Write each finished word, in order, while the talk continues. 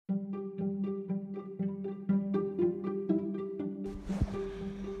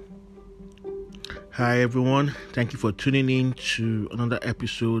Hi everyone, thank you for tuning in to another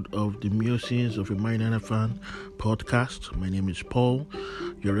episode of the Musings of a Man United Fan podcast. My name is Paul,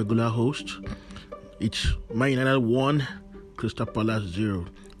 your regular host. It's Man United 1, Crystal Palace 0.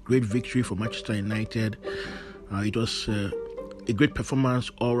 Great victory for Manchester United. It was a great performance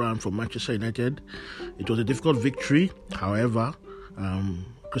all round for Manchester United. It was a difficult victory, however,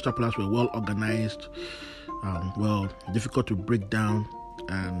 Crystal Palace were well organized, difficult to break down,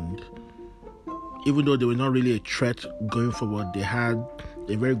 and even though they were not really a threat going forward, they had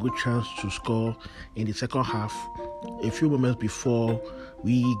a very good chance to score in the second half, a few moments before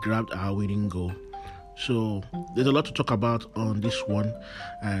we grabbed our winning goal. So there's a lot to talk about on this one,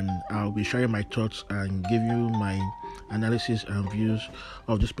 and I'll be sharing my thoughts and give you my analysis and views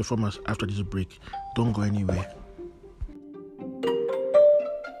of this performance after this break. Don't go anywhere.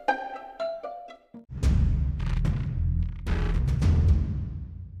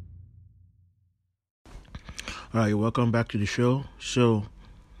 All right, welcome back to the show. So,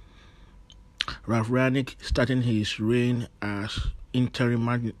 Ralf Rangnick starting his reign as interim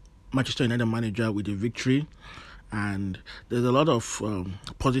Manchester United manager with a victory, and there's a lot of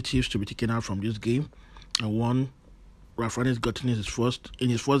positives to be taken out from this game. One, Ralf Rangnick got in his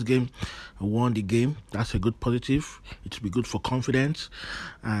first game, won the game. That's a good positive. It will be good for confidence,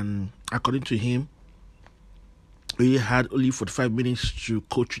 and according to him, he had only 45 minutes to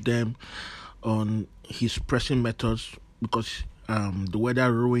coach them on his pressing methods because the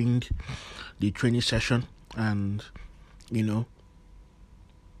weather ruined the training session, and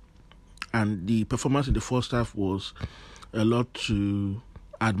the performance in the first half was a lot to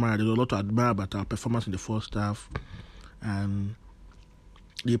admire. There's a lot to admire about our performance in the first half, and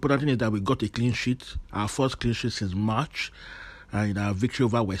the important thing is that we got a clean sheet, our first clean sheet since March, in our victory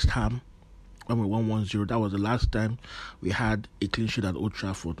over West Ham when we won 1-0. That was the last time we had a clean sheet at Old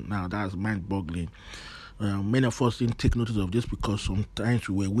Trafford. Now, that's mind-boggling. Many of us didn't take notice of this because sometimes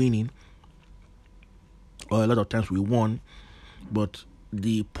we were winning, or a lot of times we won, but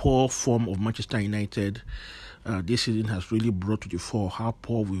the poor form of Manchester United this season has really brought to the fore how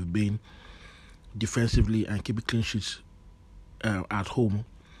poor we've been defensively and keeping clean sheets at home.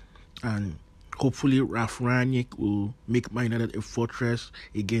 And hopefully Ralf Rangnick will make Man United a fortress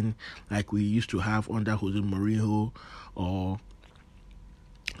again, like we used to have under Jose Mourinho or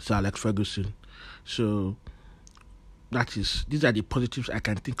Sir Alex Ferguson. So these are the positives I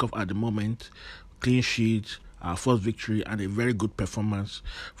can think of at the moment. Clean sheet, our first victory, and a very good performance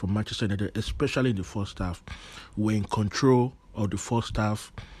from Manchester United, especially in the first half. We were in control of the first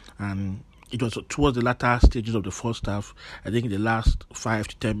half, and it was towards the latter stages of the first half. I think in the last 5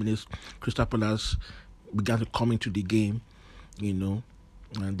 to 10 minutes, Crystal Palace began to come into the game, and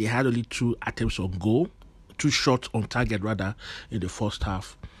they had only 2 attempts on goal, 2 shots on target rather, in the first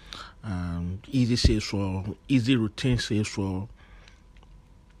half. Easy routine saves for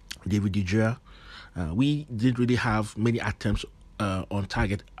David De Gea. We didn't really have many attempts on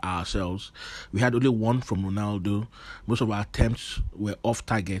target ourselves. We had only 1 from Ronaldo. Most of our attempts were off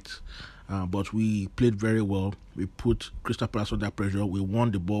target, but we played very well. We put Crystal Palace under pressure. We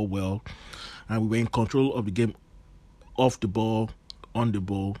won the ball well, and we were in control of the game, off the ball, on the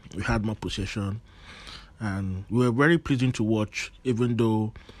ball. We had more possession, and we were very pleasing to watch, even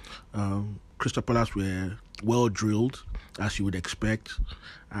though Crystal Palace were well drilled, as you would expect,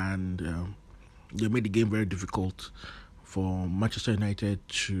 and they made the game very difficult for Manchester United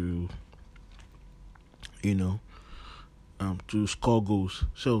to score goals.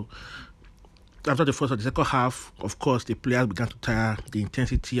 So after the first or the second half, of course, the players began to tire. The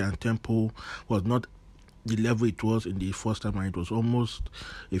intensity and tempo was not the level it was in the first time, and it was almost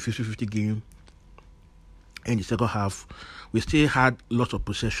a 50-50 game. In the second half, we still had lots of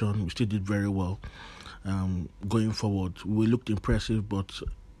possession. We still did very well going forward. We looked impressive, but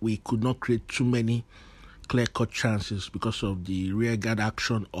we could not create too many clear-cut chances because of the rearguard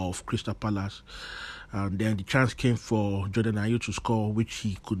action of Crystal Palace. And then the chance came for Jordan Ayew to score, which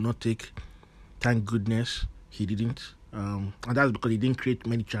he could not take. Thank goodness he didn't. And that's because he didn't create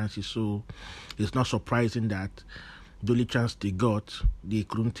many chances. So it's not surprising that the only chance they got, they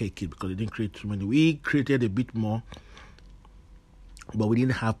couldn't take it because they didn't create too many. We created a bit more, but we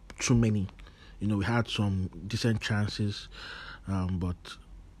didn't have too many. We had some decent chances, but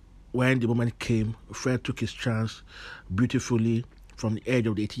when the moment came, Fred took his chance beautifully from the edge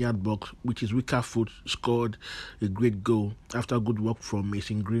of the 18-yard box, which his weaker foot scored a great goal after good work from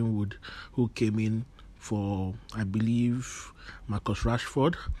Mason Greenwood, who came in for, I believe, Marcus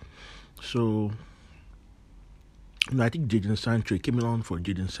Rashford. So I think Jadon Sancho. He came on for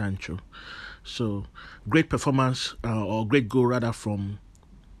Jadon Sancho. So great performance, or great goal rather, from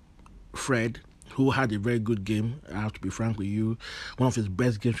Fred. who had a very good game. I have to be frank with you. One of his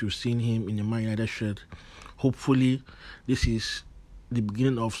best games we've seen him in the Man United shirt. Hopefully, this is the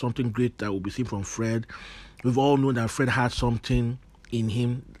beginning of something great that will be seen from Fred. We've all known that Fred had something in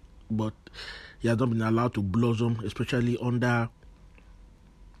him, but he has not been allowed to blossom, especially under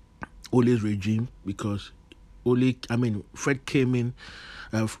Ole's regime, because Fred came in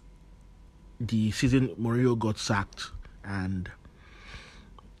the season Mourinho got sacked, and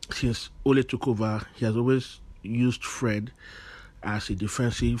since Ole took over, he has always used Fred as a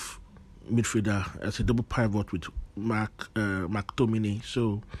defensive midfielder, as a double pivot with McTominay.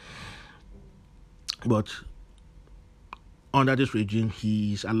 So, but under this regime,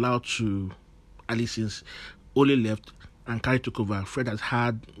 he's allowed to, at least since Ole left and Carrick took over, Fred has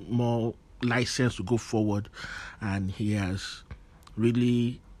had more license to go forward, and he has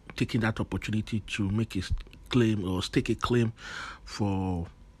really taken that opportunity to make his claim or stake a claim for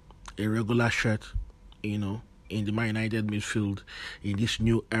a regular shirt, in the Man United midfield in this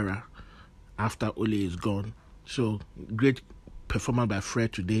new era after Ole is gone. So great performance by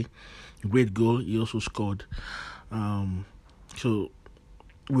Fred today, great goal he also scored. So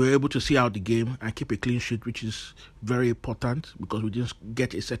we were able to see out the game and keep a clean sheet, which is very important because we didn't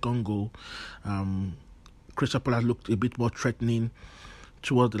get a second goal. Crystal Palace looked a bit more threatening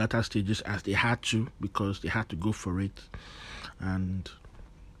towards the latter stages, as they had to, because they had to go for it, and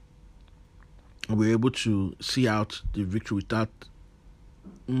we were able to see out the victory without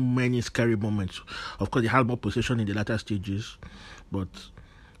many scary moments. Of course, they had more possession in the latter stages, but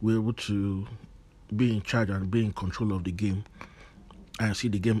we were able to be in charge and be in control of the game and see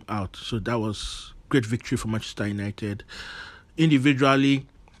the game out. So that was great victory for Manchester United. Individually,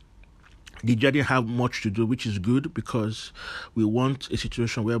 they didn't have much to do, which is good, because we want a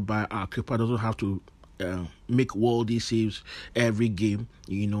situation whereby our keeper doesn't have to make worldy saves every game.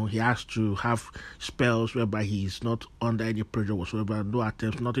 He has to have spells whereby he's not under any pressure whatsoever, no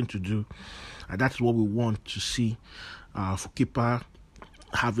attempts, nothing to do. And that's what we want to see for keeper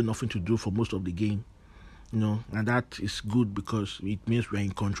having nothing to do for most of the game. And that is good because it means we're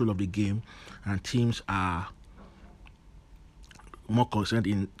in control of the game and teams are more concerned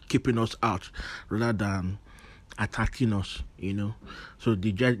in keeping us out rather than attacking us, So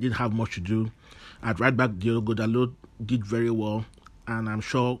they just didn't have much to do. At right back, Diogo Dalot did very well, and I'm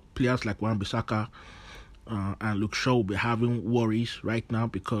sure players like Wan-Bissaka and Luke Shaw will be having worries right now,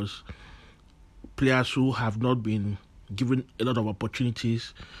 because players who have not been given a lot of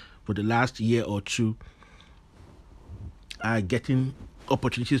opportunities for the last year or two are getting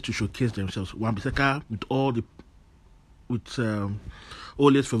opportunities to showcase themselves. Wan-Bissaka, with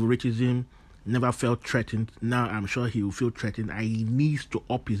Ole's favoritism, never felt threatened. Now I'm sure he will feel threatened, and he needs to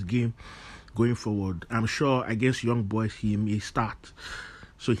up his game going forward. I'm sure against young boys he may start,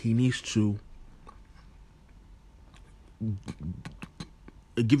 so he needs to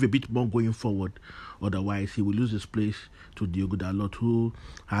give a bit more going forward. Otherwise, he will lose his place to Diogo Dalot, who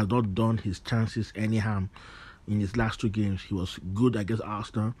has not done his chances any harm in his last two games. He was good against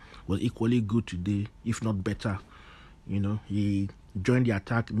Arsenal, was equally good today, if not better. He joined the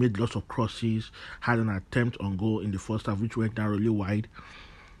attack, made lots of crosses, had an attempt on goal in the first half, which went narrowly wide.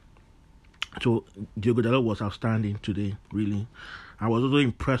 So Diogo Dalot was outstanding today, really. I was also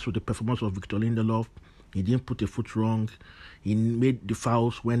impressed with the performance of Victor Lindelof. He didn't put a foot wrong. He made the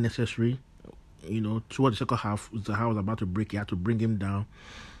fouls when necessary. Towards the second half, Zaha was about to break. He had to bring him down,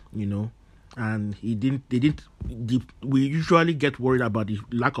 and we usually get worried about the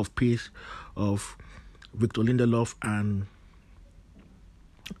lack of pace of Victor Lindelof and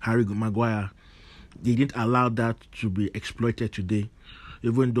Harry Maguire. They didn't allow that to be exploited today,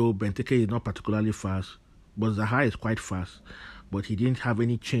 even though Benteke is not particularly fast, but Zaha is quite fast. But he didn't have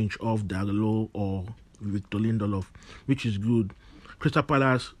any change of Dalot or Victor Lindelof, which is good. Crystal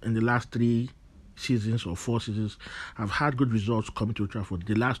Palace in the last 3 seasons or 4 seasons have had good results coming to Old Trafford.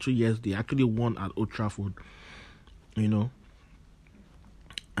 The last 2 years, they actually won at Old Trafford, and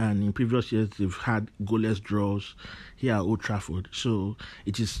in previous years they've had goalless draws here at Old Trafford. So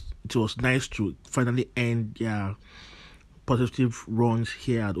it was nice to finally end their positive runs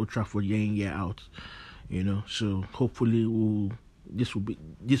here at Old Trafford year in, year out. So hopefully this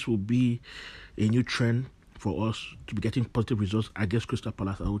will be a new trend for us to be getting positive results against Crystal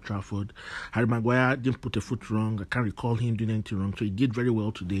Palace at Old Trafford. Harry Maguire didn't put a foot wrong. I can't recall him doing anything wrong. So he did very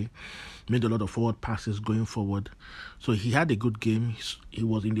well today. Made a lot of forward passes going forward. So he had a good game. He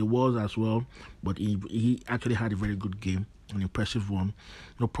was in the walls as well, but he actually had a very good game, an impressive one.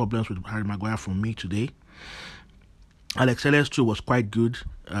 No problems with Harry Maguire from me today. Alex Telles too was quite good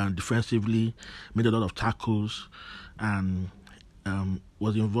defensively, made a lot of tackles, and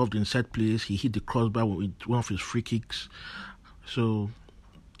was involved in set plays. He hit the crossbar with one of his free kicks. So,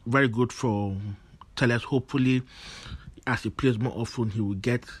 very good for Telles. Hopefully, as he plays more often, he will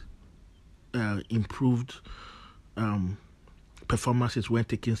get improved performances when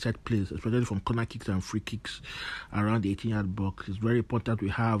taking set plays, especially from corner kicks and free kicks around the 18-yard box. It's very important we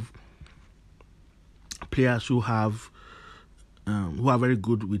have players who are very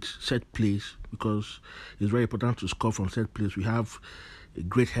good with set plays, because it's very important to score from set plays. We have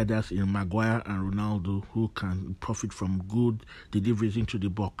great headers in Maguire and Ronaldo who can profit from good deliveries into the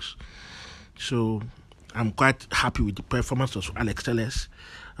box. So I'm quite happy with the performance of Alex Telles.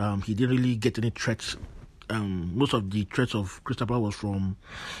 He didn't really get any threats. Most of the threats of Crystal Palace was from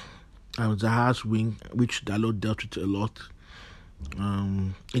Zaha's wing, which Dalot dealt with a lot.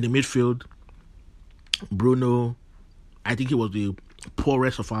 In the midfield, Bruno, I think he was the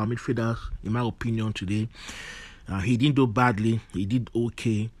poorest of our midfielders, in my opinion, today. He didn't do badly. He did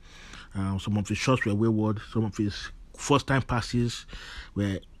okay. Some of his shots were wayward. Some of his first-time passes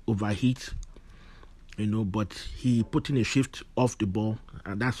were overhit, but he put in a shift off the ball,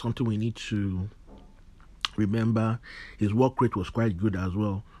 and that's something we need to remember. His work rate was quite good as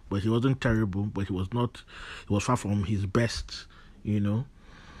well, but he wasn't terrible, but he was far from his best, that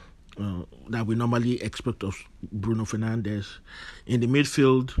we normally expect of Bruno Fernandes. In the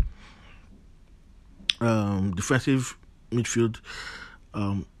midfield, defensive midfield,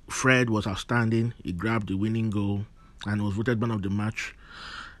 Fred was outstanding. He grabbed the winning goal and was voted man of the match.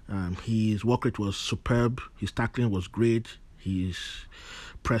 His work rate was superb. His tackling was great. His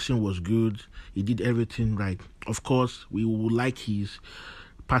pressing was good. He did everything right. Of course, we would like his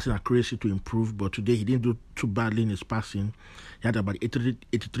passing accuracy to improve, but today he didn't do too badly in his passing. He had about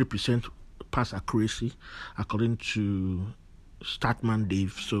 83% pass accuracy, according to Statman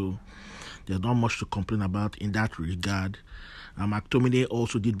Dave. So there's not much to complain about in that regard. McTominay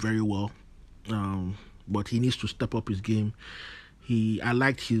also did very well, but he needs to step up his game. I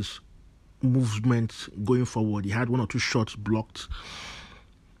liked his movement going forward. He had one or two shots blocked.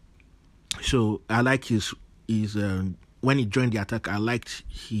 So I like his when he joined the attack, I liked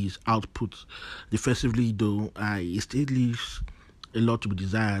his output. Defensively, though, he still leaves a lot to be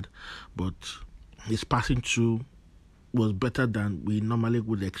desired, but his passing through was better than we normally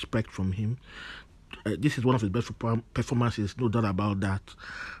would expect from him. This is one of his best performances, no doubt about that.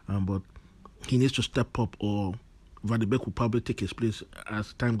 But he needs to step up, or Van de Beek will probably take his place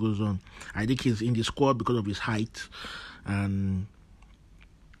as time goes on. I think he's in the squad because of his height, and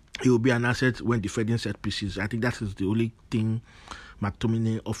he will be an asset when defending set pieces. I think that is the only thing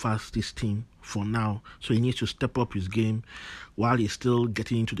McTominay offers this team for now. So he needs to step up his game while he's still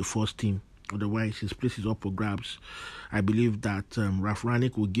getting into the first team. Otherwise, his place is up for grabs. I believe that Ralf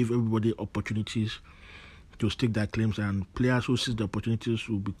Rangnick will give everybody opportunities to stake their claims, and players who seize the opportunities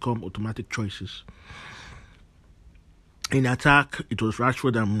will become automatic choices. In attack, it was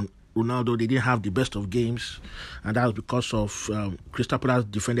Rashford and Ronaldo. They didn't have the best of games, and that was because of Crystal Palace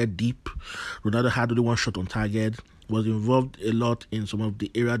defended deep. Ronaldo had only one shot on target, was involved a lot in some of the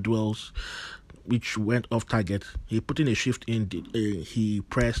area duels, which went off target. He put in a shift in, he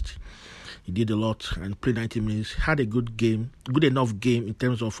pressed, he did a lot and played 90 minutes. Had a good enough game in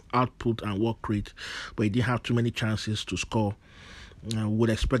terms of output and work rate, but he didn't have too many chances to score. Would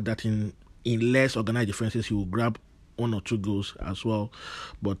expect that in less organized defenses, he will grab one or two goals as well,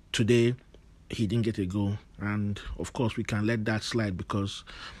 but today he didn't get a goal, and of course we can let that slide because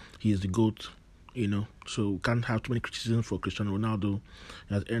he is the GOAT, so we can't have too many criticisms for Cristiano Ronaldo.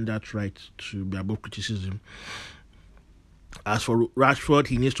 He has earned that right to be above criticism. As for Rashford,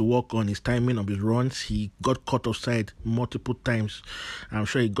 he needs to work on his timing of his runs. He got caught offside multiple times. I'm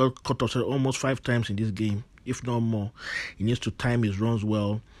sure he got caught offside almost 5 times in this game, if not more. He needs to time his runs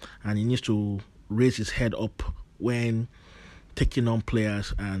well, and he needs to raise his head up when taking on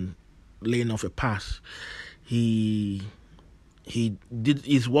players and laying off a pass. He did,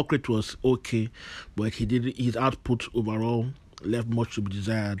 his work rate was okay, but his output overall left much to be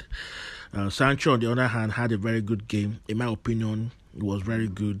desired. Sancho, on the other hand, had a very good game. In my opinion, it was very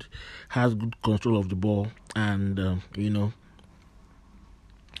good. Has good control of the ball, and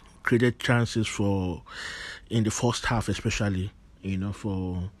created chances in the first half, especially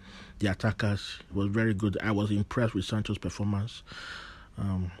for the attackers. It was very good. I was impressed with Sancho's performance.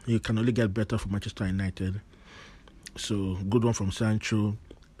 He can only get better for Manchester United. So, good one from Sancho.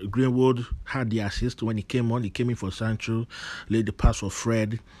 Greenwood had the assist when he came on. He came in for Sancho, laid the pass for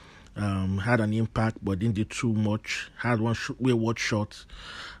Fred. Had an impact, but didn't do too much. Had one wayward shot.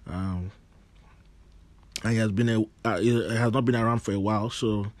 And he has not been around for a while,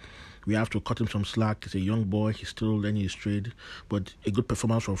 so we have to cut him some slack. He's a young boy. He's still learning his trade. But a good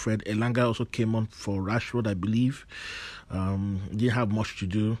performance from Fred. Elanga also came on for Rashford, I believe. Didn't have much to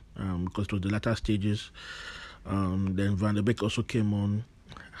do because it was the latter stages. Then Van der Beek also came on,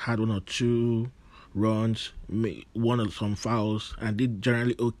 had 1 or 2 runs, won some fouls, and did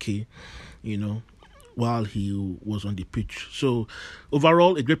generally okay, while he was on the pitch. So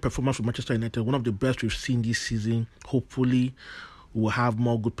overall, a great performance for Manchester United, one of the best we've seen this season. Hopefully, we'll have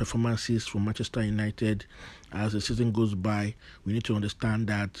more good performances from Manchester United as the season goes by. We need to understand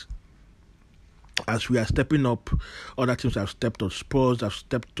that as we are stepping up, other teams have stepped up. Spurs have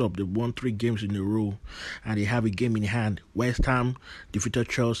stepped up. They've won 3 games in a row, and they have a game in hand. West Ham defeated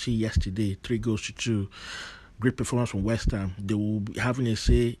Chelsea yesterday, 3-2. Great performance from West Ham. They will be having a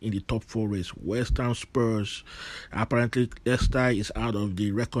say in the top 4 race. West Ham, Spurs. Apparently, Leicester is out of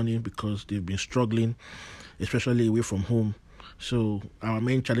the reckoning because they've been struggling, especially away from home. So our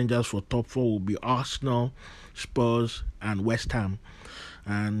main challengers for top 4 will be Arsenal, Spurs, and West Ham.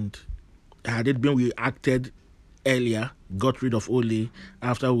 And had it been we acted earlier, got rid of Ole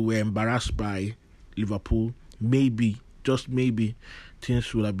after we were embarrassed by Liverpool, maybe, just maybe,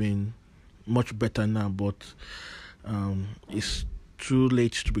 things would have been much better now. But it's too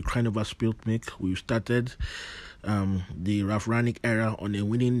late to be crying over spilt milk. We've started the Ralph Rangnick era on a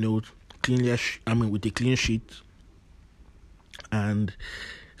winning note, with a clean sheet. And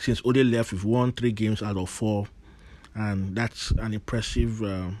since Ole left, we've won 3 games out of 4, and that's an impressive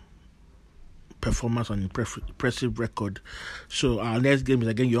performance and impressive record. So our next game is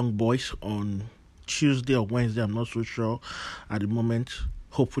again Young Boys on Tuesday or Wednesday. I'm not so sure at the moment.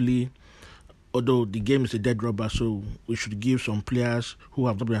 Hopefully, although the game is a dead rubber, so we should give some players who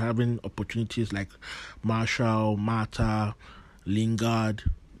have not been having opportunities like Marshall, Mata, Lingard,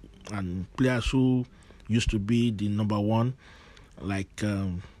 and players who used to be the number 1 like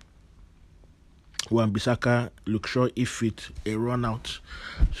Wan-Bissaka, Luke Shaw, if fit, a run out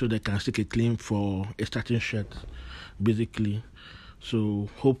so they can stick a claim for a starting shirt, basically. So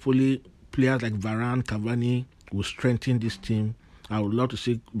hopefully players like Varane, Cavani will strengthen this team. I would love to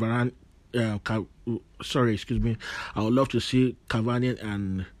see I would love to see Cavani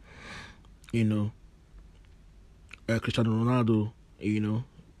and Cristiano Ronaldo,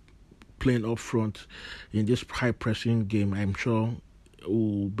 playing up front in this high pressing game. I'm sure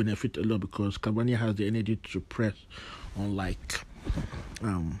will benefit a lot because Cavani has the energy to press, unlike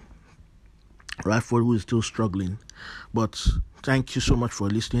Rashford, who is still struggling. But thank you so much for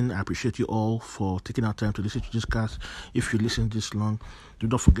listening. I appreciate you all for taking our time to listen to this cast. If you listen this long, do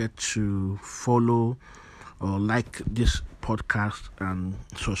not forget to follow or like this podcast and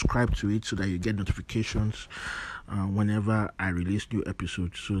subscribe to it so that you get notifications whenever I release new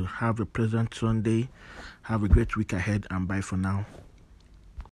episodes. So have a pleasant Sunday, have a great week ahead, and bye for now.